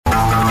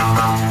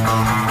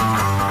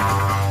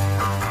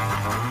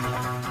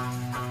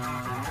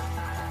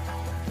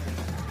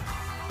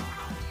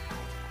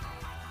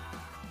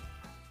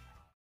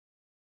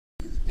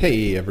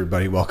Hey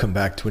everybody, welcome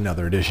back to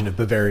another edition of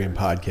Bavarian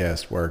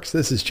Podcast Works.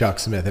 This is Chuck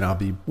Smith and I'll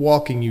be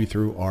walking you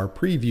through our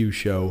preview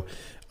show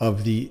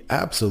of the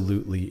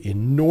absolutely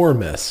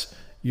enormous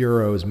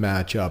Euros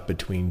matchup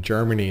between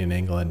Germany and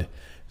England.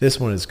 This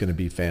one is going to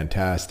be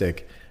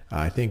fantastic.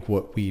 I think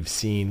what we've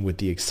seen with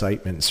the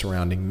excitement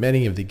surrounding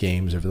many of the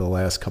games over the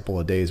last couple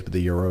of days with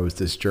the Euros,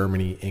 this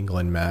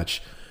Germany-England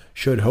match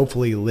should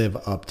hopefully live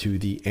up to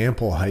the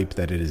ample hype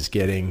that it is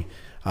getting.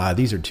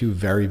 These are two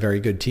very, very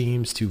good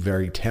teams, two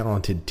very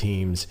talented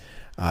teams,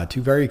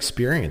 two very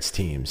experienced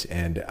teams.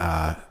 And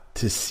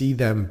to see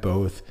them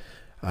both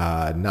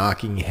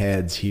knocking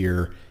heads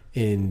here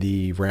in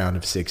the round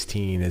of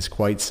 16 is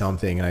quite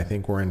something. And I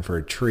think we're in for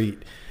a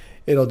treat.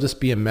 It'll just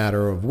be a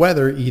matter of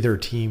whether either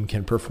team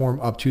can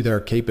perform up to their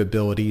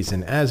capabilities.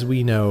 And as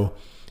we know,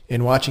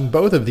 in watching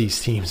both of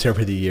these teams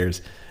over the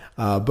years,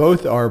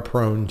 both are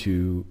prone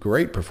to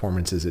great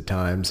performances at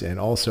times and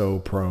also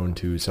prone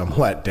to some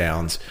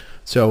letdowns.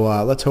 So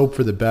let's hope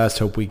for the best,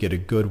 hope we get a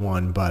good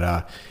one.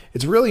 But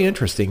it's really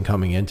interesting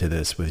coming into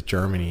this with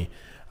Germany.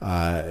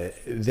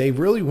 They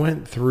really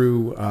went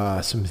through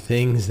some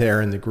things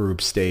there in the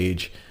group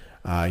stage.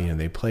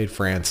 They played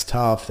France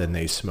tough, then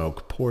they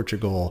smoked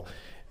Portugal.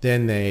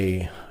 Then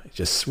they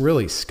just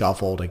really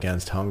scuffled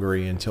against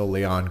Hungary until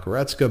Leon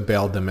Goretzka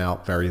bailed them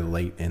out very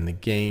late in the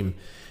game,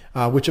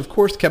 which of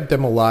course kept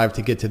them alive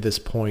to get to this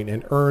point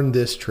and earn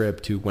this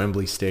trip to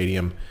Wembley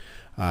Stadium.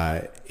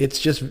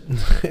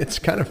 It's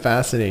kind of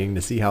fascinating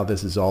to see how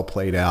this is all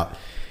played out.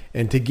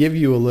 And to give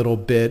you a little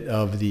bit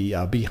of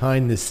the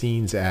behind the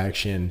scenes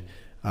action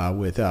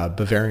with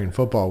Bavarian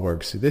Football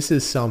Works, this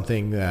is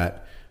something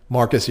that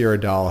Marcus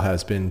Iredal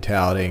has been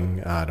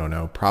touting,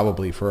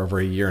 probably for over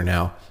a year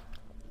now.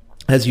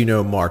 As you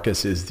know,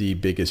 Marcus is the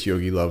biggest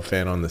Yogi Love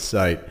fan on the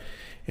site.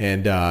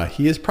 And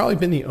he has probably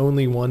been the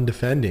only one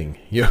defending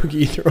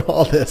Yogi through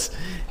all this.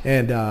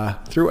 And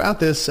throughout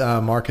this,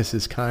 Marcus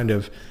has kind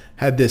of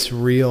had this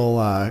real,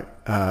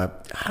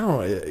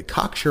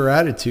 cocksure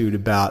attitude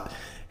about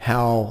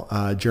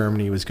how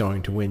Germany was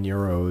going to win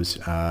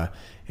Euros.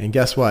 And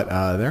guess what?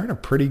 They're in a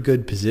pretty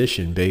good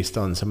position based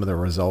on some of the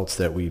results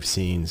that we've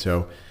seen.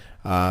 So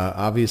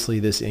obviously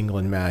this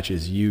England match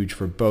is huge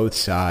for both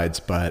sides.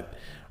 But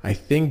I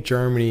think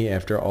Germany,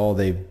 after all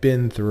they've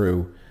been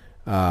through,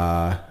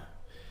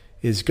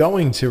 is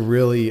going to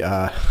really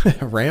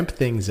ramp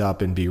things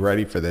up and be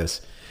ready for this.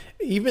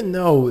 Even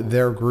though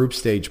their group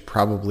stage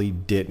probably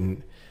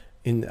didn't,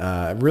 it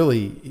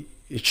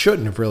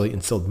shouldn't have really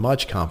instilled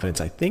much confidence.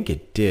 I think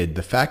it did.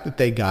 The fact that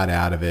they got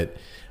out of it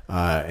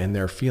and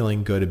they're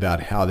feeling good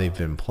about how they've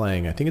been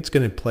playing, I think it's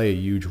going to play a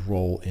huge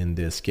role in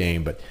this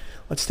game. But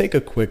let's take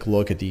a quick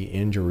look at the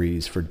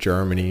injuries for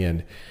Germany.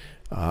 And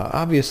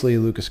obviously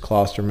Lucas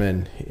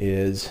Klosterman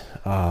is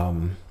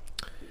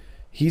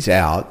he's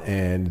out,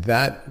 and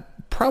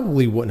that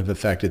probably wouldn't have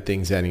affected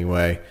things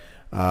anyway.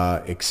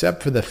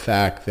 Except for the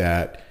fact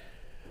that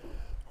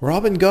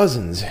Robin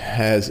Gosens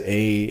has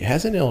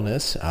an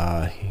illness.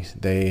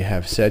 They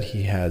have said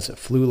he has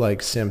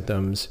flu-like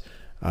symptoms.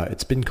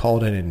 It's been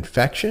called an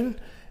infection,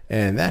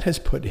 and that has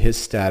put his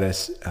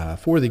status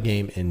for the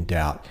game in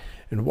doubt.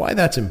 And why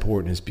that's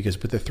important is because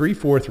with the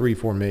 3-4-3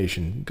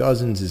 formation,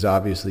 Gosens is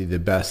obviously the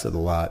best of the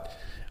lot,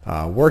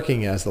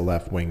 working as the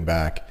left wing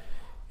back.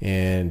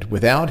 And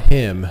without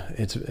him,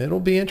 it'll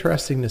be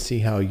interesting to see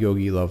how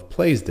Yogi Love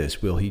plays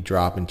this. Will he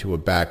drop into a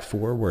back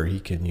four where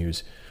he can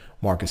use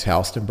Marcus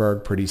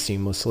Halstenberg pretty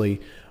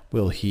seamlessly?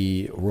 Will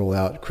he roll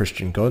out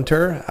Christian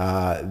Gunter?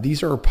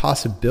 These are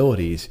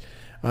possibilities.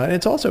 And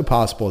it's also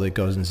possible that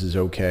Gosens is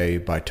okay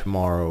by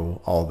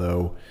tomorrow,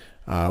 although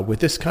with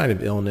this kind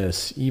of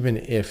illness, even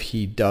if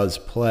he does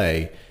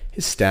play,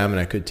 his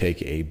stamina could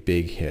take a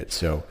big hit.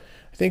 So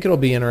I think it'll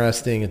be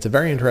interesting. It's a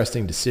very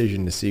interesting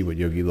decision to see what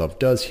Yogi Love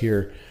does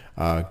here.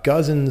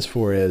 Gosens,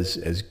 for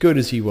as good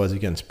as he was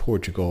against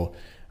Portugal,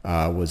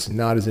 was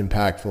not as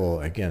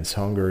impactful against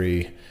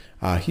Hungary.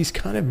 He's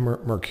kind of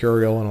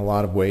mercurial in a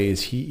lot of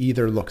ways. He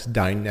either looks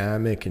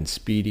dynamic and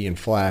speedy and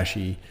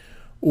flashy,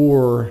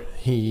 or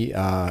he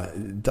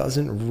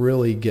doesn't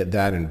really get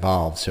that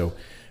involved. So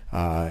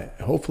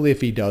hopefully if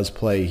he does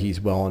play,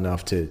 he's well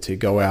enough to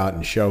go out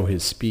and show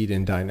his speed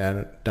and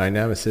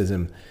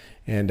dynamicism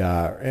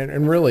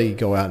and really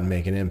go out and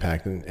make an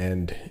impact.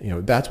 And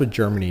that's what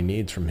Germany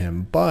needs from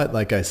him. But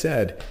like I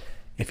said,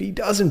 if he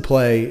doesn't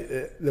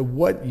play,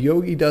 what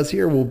Yogi does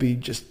here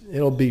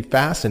it'll be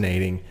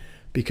fascinating,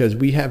 because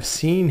we have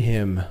seen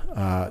him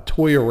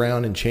toy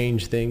around and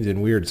change things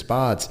in weird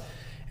spots.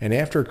 And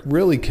after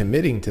really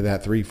committing to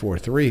that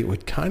 3-4-3, it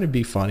would kind of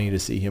be funny to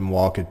see him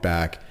walk it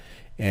back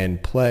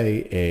and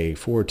play a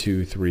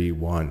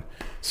 4-2-3-1.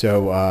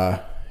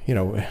 So,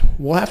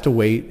 we'll have to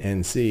wait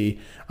and see.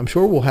 I'm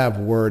sure we'll have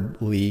word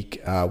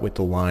leak with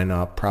the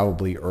lineup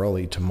probably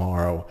early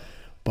tomorrow.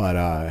 But,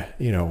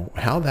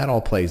 how that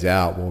all plays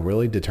out will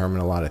really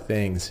determine a lot of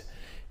things.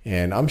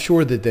 And I'm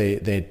sure that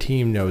the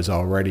team knows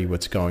already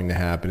what's going to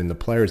happen, and the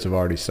players have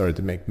already started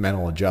to make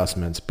mental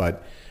adjustments.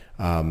 But,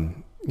 a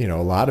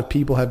lot of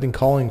people have been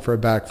calling for a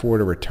back four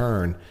to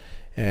return.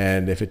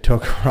 And if it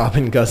took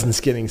Robin Gosens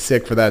getting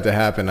sick for that to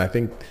happen, I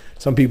think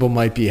some people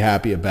might be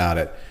happy about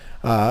it.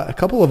 A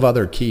couple of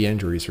other key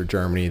injuries for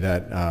Germany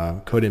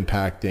that could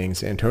impact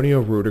things.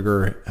 Antonio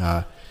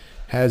Rudiger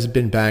has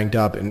been banged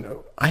up, and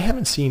I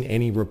haven't seen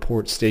any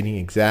reports stating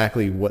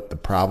exactly what the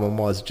problem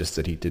was, just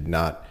that he did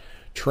not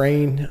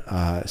train.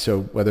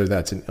 So whether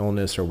that's an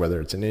illness or whether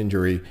it's an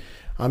injury,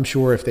 I'm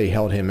sure if they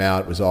held him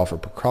out, it was all for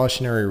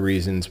precautionary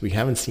reasons. We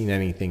haven't seen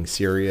anything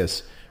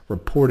serious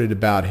reported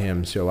about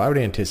him, so I would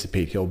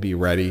anticipate he'll be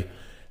ready.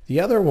 The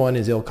other one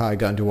is Ilkay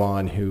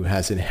Gundogan, who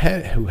has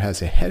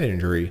a head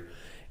injury,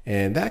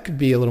 and that could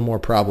be a little more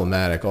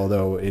problematic,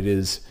 although it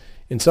is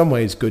in some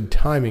ways good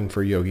timing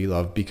for Yogi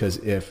Love, because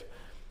if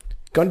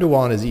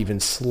Gundogan is even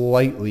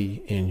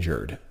slightly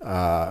injured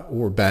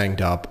or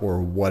banged up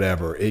or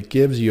whatever, it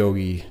gives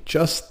Yogi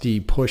just the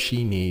push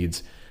he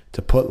needs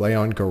to put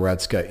Leon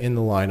Goretzka in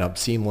the lineup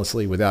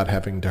seamlessly without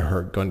having to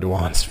hurt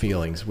Gundogan's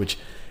feelings, which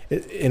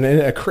in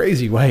a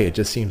crazy way, it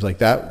just seems like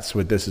that's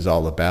what this is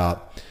all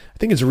about. I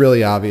think it's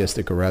really obvious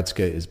that Goretzka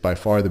is by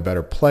far the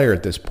better player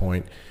at this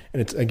point.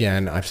 And it's,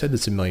 again, I've said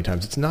this a million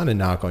times, it's not a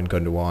knock on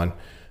Gundogan.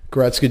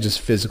 Goretzka just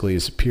physically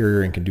is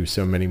superior and can do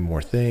so many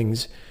more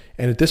things.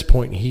 And at this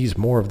point, he's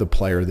more of the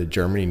player that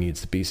Germany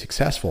needs to be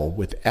successful.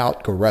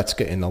 Without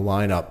Goretzka in the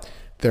lineup,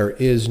 there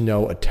is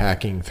no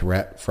attacking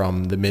threat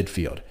from the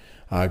midfield.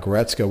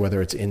 Goretzka,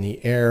 whether it's in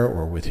the air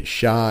or with his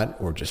shot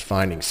or just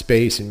finding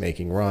space and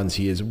making runs,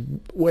 he is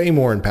way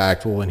more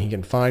impactful, and he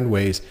can find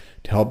ways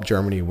to help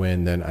Germany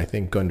win than I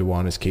think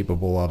Gundogan is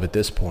capable of at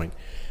this point.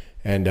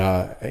 And,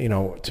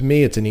 to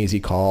me, it's an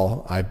easy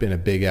call. I've been a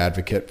big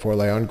advocate for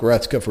Leon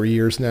Goretzka for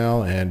years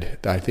now, and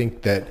I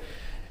think that,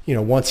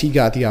 once he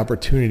got the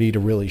opportunity to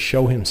really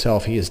show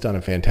himself, he has done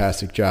a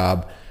fantastic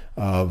job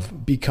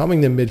of becoming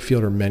the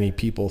midfielder many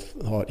people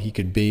thought he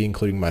could be,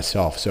 including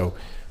myself. So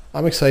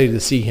I'm excited to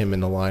see him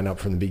in the lineup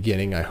from the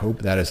beginning. I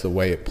hope that is the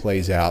way it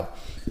plays out.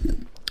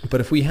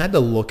 But if we had to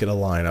look at a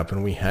lineup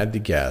and we had to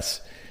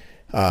guess,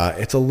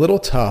 it's a little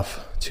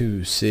tough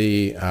to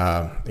see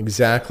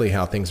exactly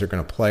how things are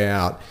going to play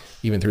out,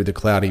 even through the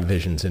cloudy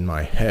visions in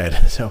my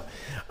head. So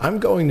I'm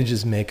going to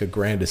just make a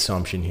grand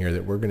assumption here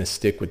that we're going to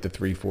stick with the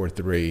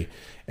 3-4-3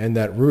 and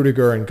that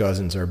Rudiger and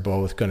Gosens are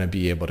both going to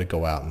be able to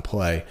go out and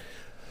play.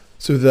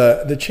 So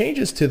the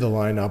changes to the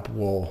lineup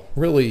will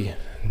really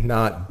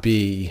not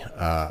be,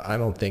 I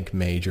don't think,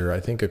 major. I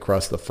think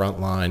across the front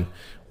line,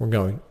 we're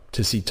going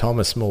to see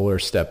Thomas Muller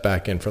step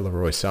back in for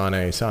Leroy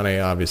Sané.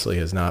 Sané obviously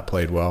has not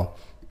played well.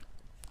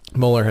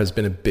 Muller has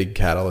been a big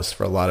catalyst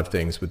for a lot of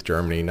things with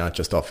Germany, not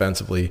just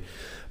offensively,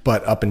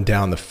 but up and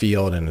down the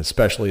field, and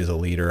especially as a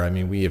leader. I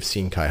mean, we have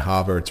seen Kai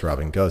Havertz,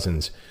 Robin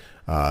Gosens,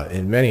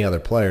 and many other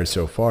players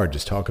so far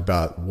just talk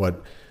about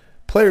what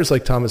players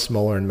like Thomas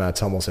Muller and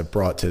Mats Hummels have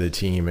brought to the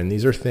team, and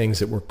these are things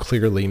that were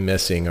clearly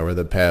missing over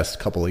the past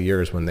couple of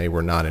years when they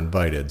were not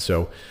invited.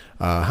 So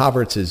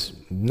Havertz has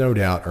no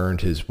doubt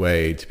earned his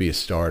way to be a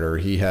starter.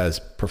 He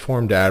has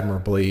performed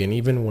admirably, and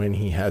even when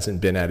he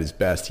hasn't been at his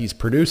best, he's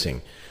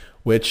producing,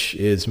 which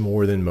is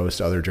more than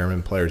most other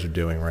German players are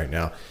doing right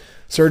now.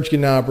 Serge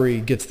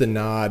Gnabry gets the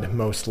nod,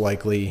 most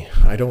likely.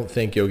 I don't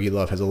think Jogi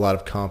Löw has a lot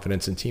of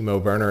confidence in Timo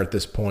Werner at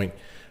this point.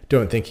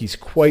 Don't think he's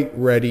quite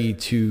ready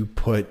to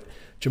put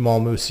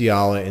Jamal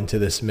Musiala into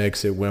this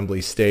mix at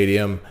Wembley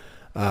Stadium,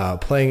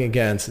 playing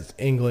against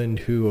England,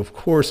 who, of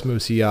course,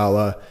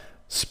 Musiala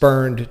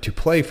spurned to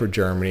play for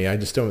Germany. I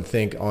just don't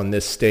think on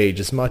this stage,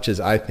 as much as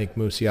I think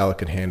Musiala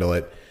could handle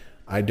it,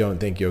 I don't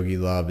think Jogi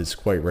Löw is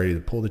quite ready to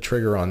pull the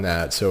trigger on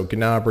that. So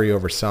Gnabry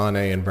over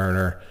Sané and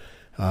Werner,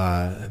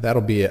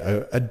 that'll be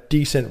a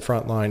decent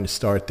front line to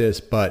start this.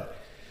 But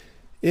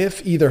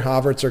if either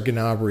Havertz or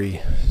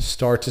Gnabry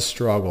start to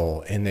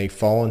struggle and they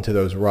fall into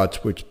those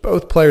ruts, which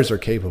both players are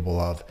capable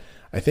of,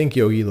 I think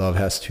Jogi Löw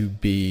has to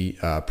be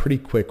pretty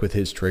quick with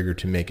his trigger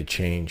to make a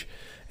change.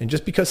 And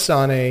just because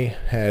Sané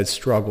has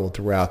struggled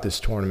throughout this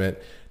tournament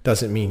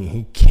doesn't mean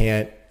he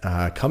can't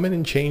come in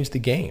and change the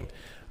game.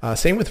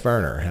 Same with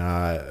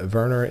Werner.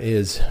 Werner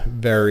is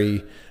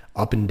very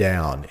up and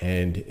down,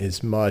 and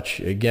as much,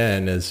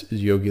 again, as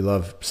Jogi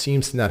Löw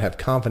seems to not have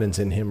confidence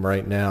in him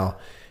right now,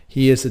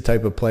 he is the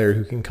type of player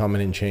who can come in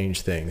and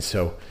change things.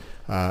 So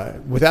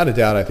without a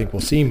doubt, I think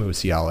we'll see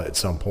Musiala at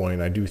some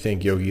point. I do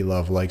think Jogi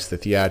Löw likes the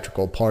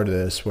theatrical part of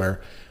this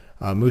where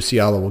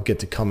Musiala will get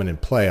to come in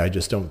and play. I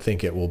just don't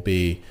think it will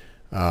be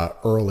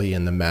early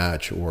in the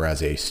match or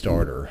as a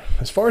starter.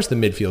 As far as the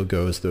midfield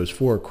goes, those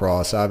four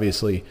across,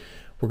 obviously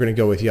we're going to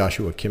go with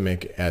Joshua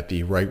Kimmich at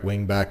the right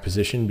wing back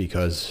position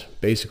because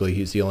basically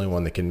he's the only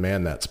one that can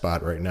man that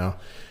spot right now.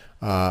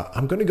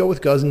 I'm going to go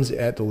with Gosens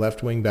at the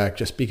left wing back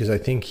just because I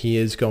think he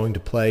is going to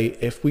play.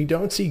 If we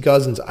don't see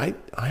Gosens, I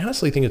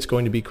honestly think it's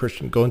going to be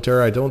Christian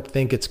Gunter. I don't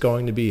think it's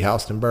going to be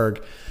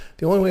Halstenberg.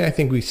 The only way I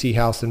think we see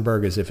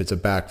Halstenberg is if it's a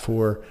back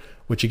four,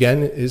 which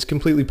again is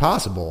completely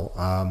possible.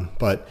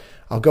 But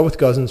I'll go with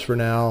Gosens for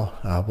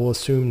now. We'll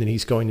assume that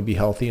he's going to be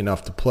healthy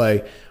enough to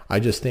play. I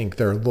just think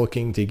they're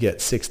looking to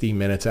get 60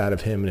 minutes out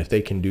of him, and if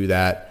they can do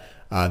that,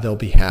 they'll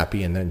be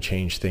happy and then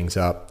change things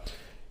up.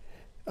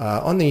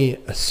 On the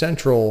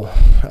central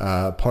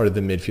part of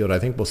the midfield, I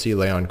think we'll see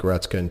Leon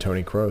Goretzka and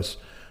Toni Kroos.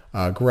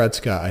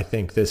 Goretzka, I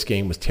think this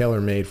game was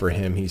tailor-made for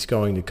him. He's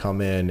going to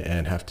come in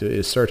and have to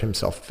assert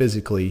himself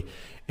physically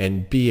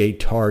and be a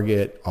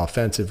target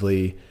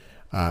offensively.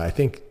 I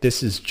think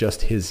this is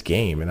just his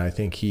game, and I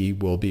think he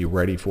will be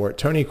ready for it.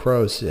 Toni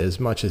Kroos, as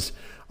much as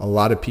a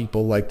lot of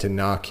people like to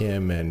knock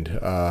him and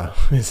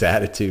his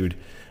attitude,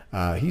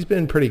 he's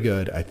been pretty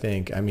good, I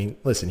think. I mean,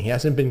 listen, he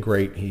hasn't been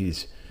great.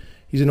 He's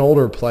an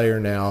older player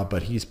now,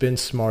 but he's been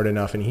smart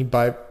enough, and he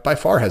by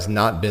far has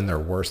not been their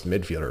worst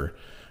midfielder.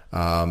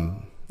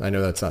 I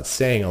know that's not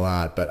saying a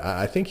lot, but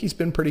I think he's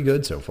been pretty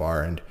good so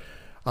far. And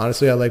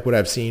honestly, I like what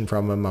I've seen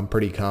from him. I'm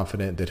pretty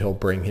confident that he'll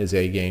bring his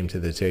A game to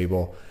the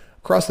table.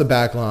 Across the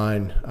back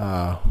line,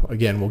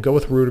 again, we'll go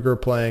with Rudiger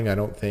playing. I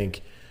don't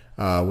think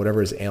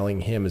whatever is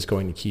ailing him is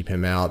going to keep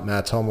him out.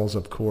 Mats Hummels,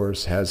 of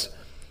course, has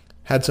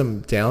had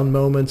some down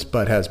moments,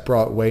 but has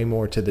brought way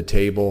more to the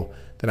table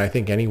than I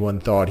think anyone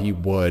thought he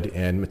would.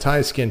 And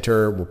Matthias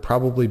Ginter will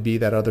probably be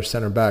that other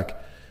center back.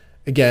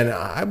 Again,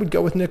 I would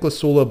go with Niklas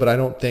Sula, but I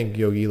don't think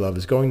Jogi Löw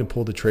is going to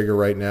pull the trigger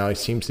right now. He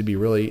seems to be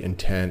really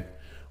intent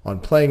on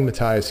playing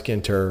Matthias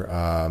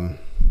Ginter.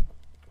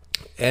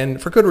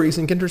 And for good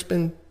reason. Ginter's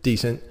been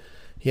decent.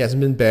 He hasn't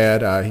been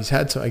bad. He's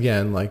had some,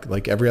 again,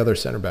 like every other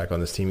center back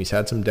on this team, he's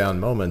had some down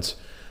moments.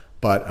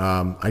 But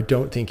I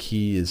don't think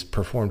he has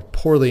performed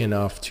poorly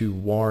enough to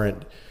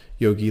warrant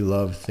Jogi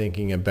Löw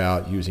thinking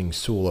about using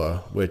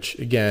Sula, which,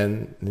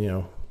 again,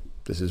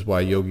 this is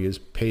why Jogi is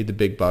paid the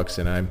big bucks,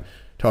 and I'm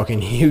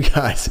talking to you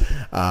guys.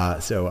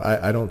 So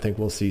I don't think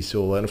we'll see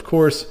Sula. And, of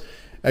course,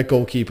 at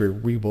goalkeeper,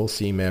 we will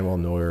see Manuel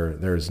Neuer.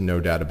 There's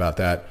no doubt about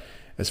that.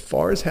 As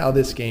far as how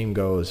this game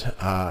goes,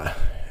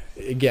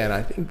 again,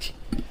 I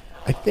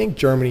think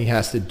Germany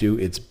has to do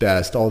its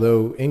best.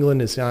 Although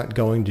England is not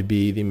going to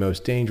be the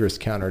most dangerous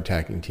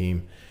counterattacking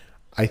team,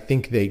 I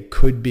think they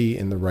could be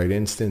in the right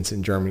instance,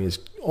 and Germany is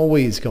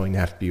always going to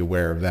have to be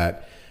aware of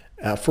that.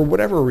 For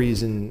whatever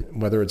reason,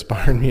 whether it's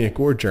Bayern Munich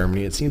or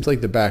Germany, it seems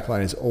like the back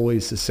line is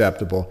always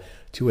susceptible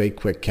to a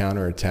quick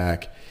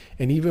counterattack.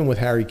 And even with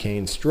Harry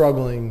Kane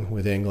struggling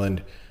with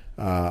England,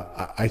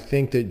 I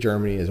think that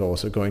Germany is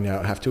also going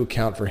to have to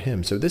account for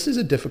him. So this is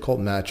a difficult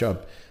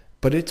matchup,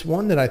 but it's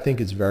one that I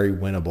think is very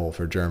winnable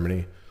for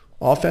Germany.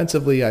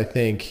 Offensively, I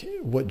think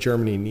what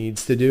Germany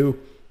needs to do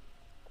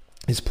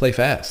is play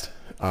fast.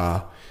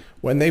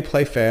 When they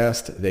play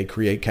fast, they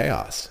create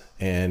chaos.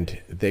 And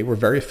they were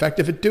very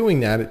effective at doing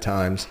that at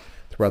times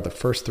throughout the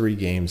first 3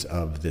 games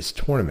of this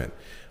tournament.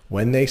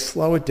 When they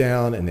slow it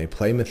down and they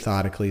play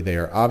methodically, they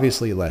are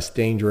obviously less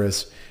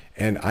dangerous.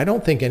 And I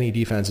don't think any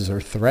defenses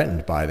are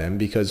threatened by them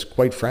because,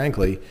 quite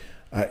frankly,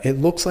 it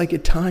looks like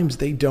at times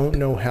they don't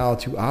know how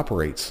to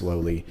operate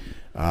slowly.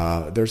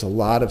 There's a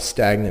lot of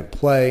stagnant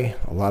play,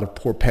 a lot of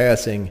poor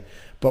passing.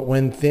 But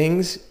when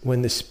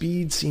the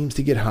speed seems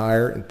to get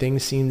higher and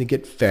things seem to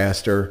get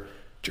faster,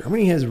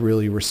 Germany has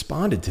really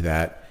responded to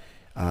that.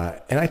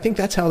 And I think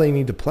that's how they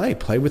need to play.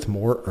 Play with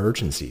more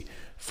urgency.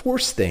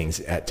 Force things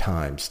at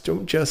times.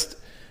 Don't just,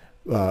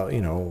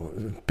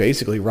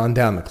 basically run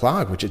down the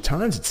clock, which at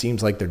times it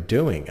seems like they're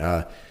doing.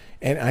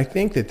 And I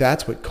think that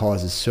that's what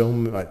causes so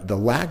much, the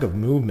lack of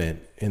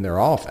movement in their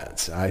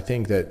offense. I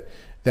think that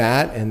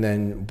and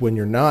then when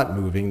you're not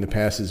moving, the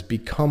passes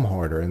become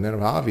harder. And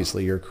then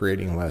obviously you're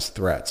creating less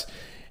threats.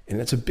 And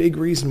it's a big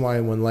reason why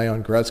when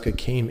Leon Goretzka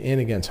came in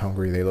against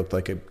Hungary, they looked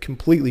like a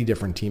completely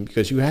different team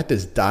because you had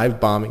this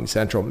dive-bombing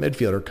central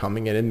midfielder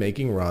coming in and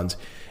making runs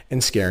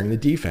and scaring the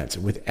defense.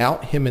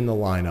 Without him in the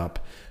lineup,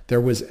 there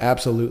was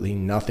absolutely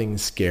nothing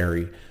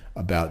scary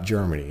about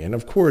Germany. And,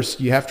 of course,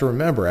 you have to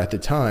remember at the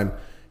time,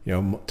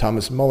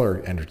 Thomas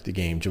Muller entered the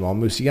game. Jamal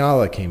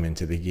Musiala came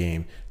into the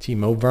game.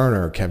 Timo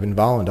Werner, Kevin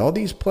Volland, all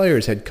these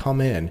players had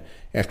come in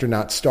after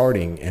not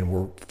starting and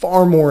were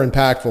far more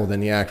impactful than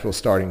the actual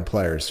starting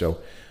players. So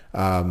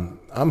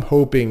I'm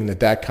hoping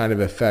that kind of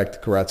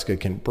effect Goretzka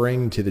can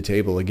bring to the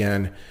table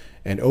again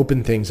and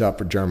open things up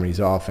for Germany's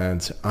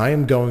offense. I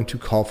am going to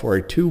call for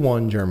a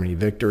 2-1 Germany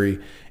victory.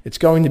 It's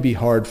going to be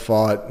hard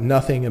fought.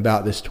 Nothing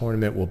about this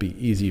tournament will be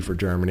easy for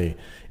Germany,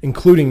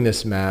 including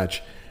this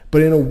match.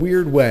 But in a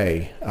weird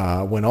way,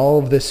 when all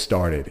of this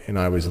started and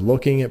I was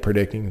looking at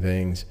predicting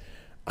things,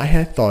 I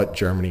had thought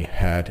Germany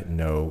had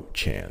no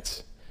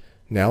chance.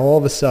 Now all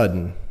of a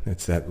sudden,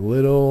 it's that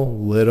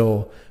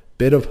little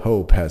bit of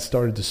hope has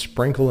started to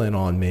sprinkle in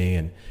on me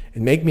and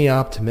make me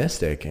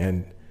optimistic.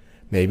 And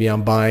maybe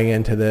I'm buying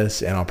into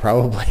this and I'll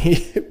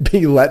probably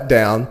be let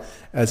down,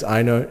 as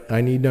I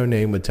Need No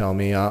Name would tell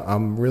me.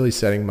 I'm really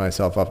setting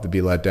myself up to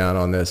be let down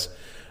on this.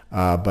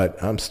 But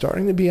I'm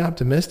starting to be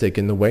optimistic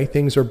in the way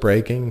things are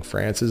breaking.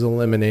 France is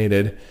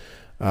eliminated,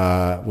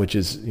 which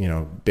is,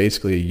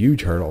 basically a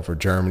huge hurdle for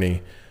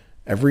Germany.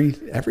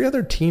 Every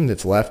other team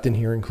that's left in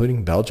here,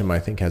 including Belgium, I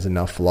think has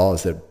enough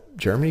flaws that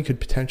Germany could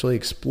potentially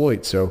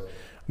exploit. So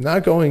I'm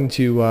not going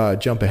to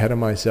jump ahead of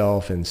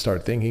myself and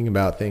start thinking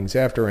about things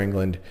after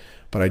England,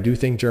 but I do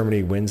think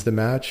Germany wins the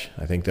match.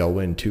 I think they'll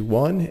win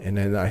 2-1, and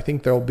then I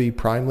think they'll be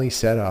primely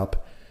set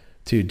up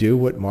to do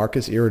what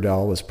Marcus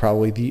Iredell was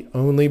probably the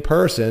only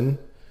person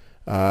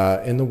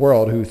in the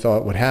world who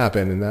thought would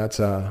happen, and that's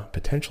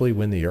potentially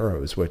win the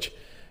Euros, which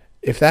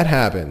if that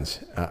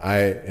happens,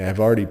 I have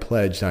already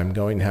pledged I'm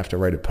going to have to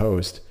write a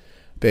post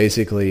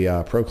basically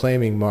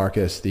proclaiming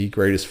Marcus the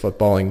greatest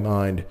footballing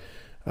mind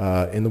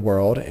in the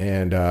world,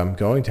 and I'm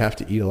going to have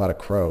to eat a lot of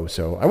crow.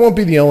 So I won't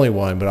be the only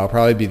one, but I'll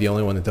probably be the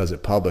only one that does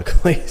it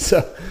publicly.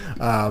 So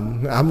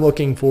I'm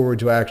looking forward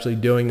to actually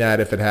doing that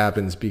if it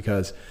happens,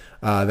 because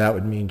that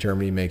would mean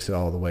Germany makes it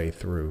all the way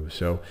through.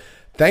 So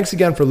thanks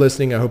again for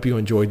listening. I hope you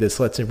enjoyed this.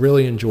 Let's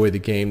really enjoy the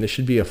game. This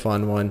should be a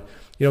fun one.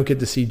 You don't get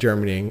to see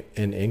Germany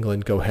and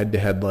England go head to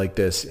head like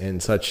this in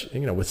such,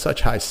 with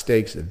such high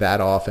stakes that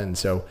often.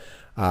 So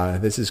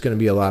this is going to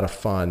be a lot of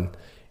fun.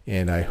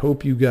 And I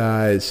hope you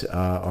guys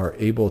are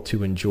able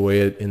to enjoy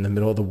it in the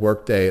middle of the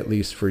workday, at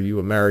least for you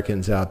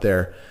Americans out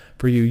there,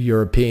 for you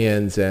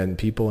Europeans and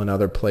people in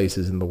other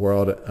places in the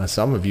world.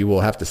 Some of you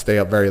will have to stay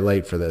up very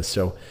late for this.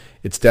 So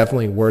it's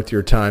definitely worth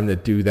your time to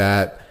do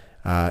that.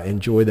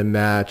 Enjoy the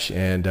match,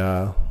 and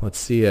let's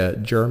see a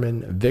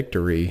German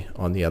victory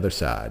on the other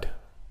side.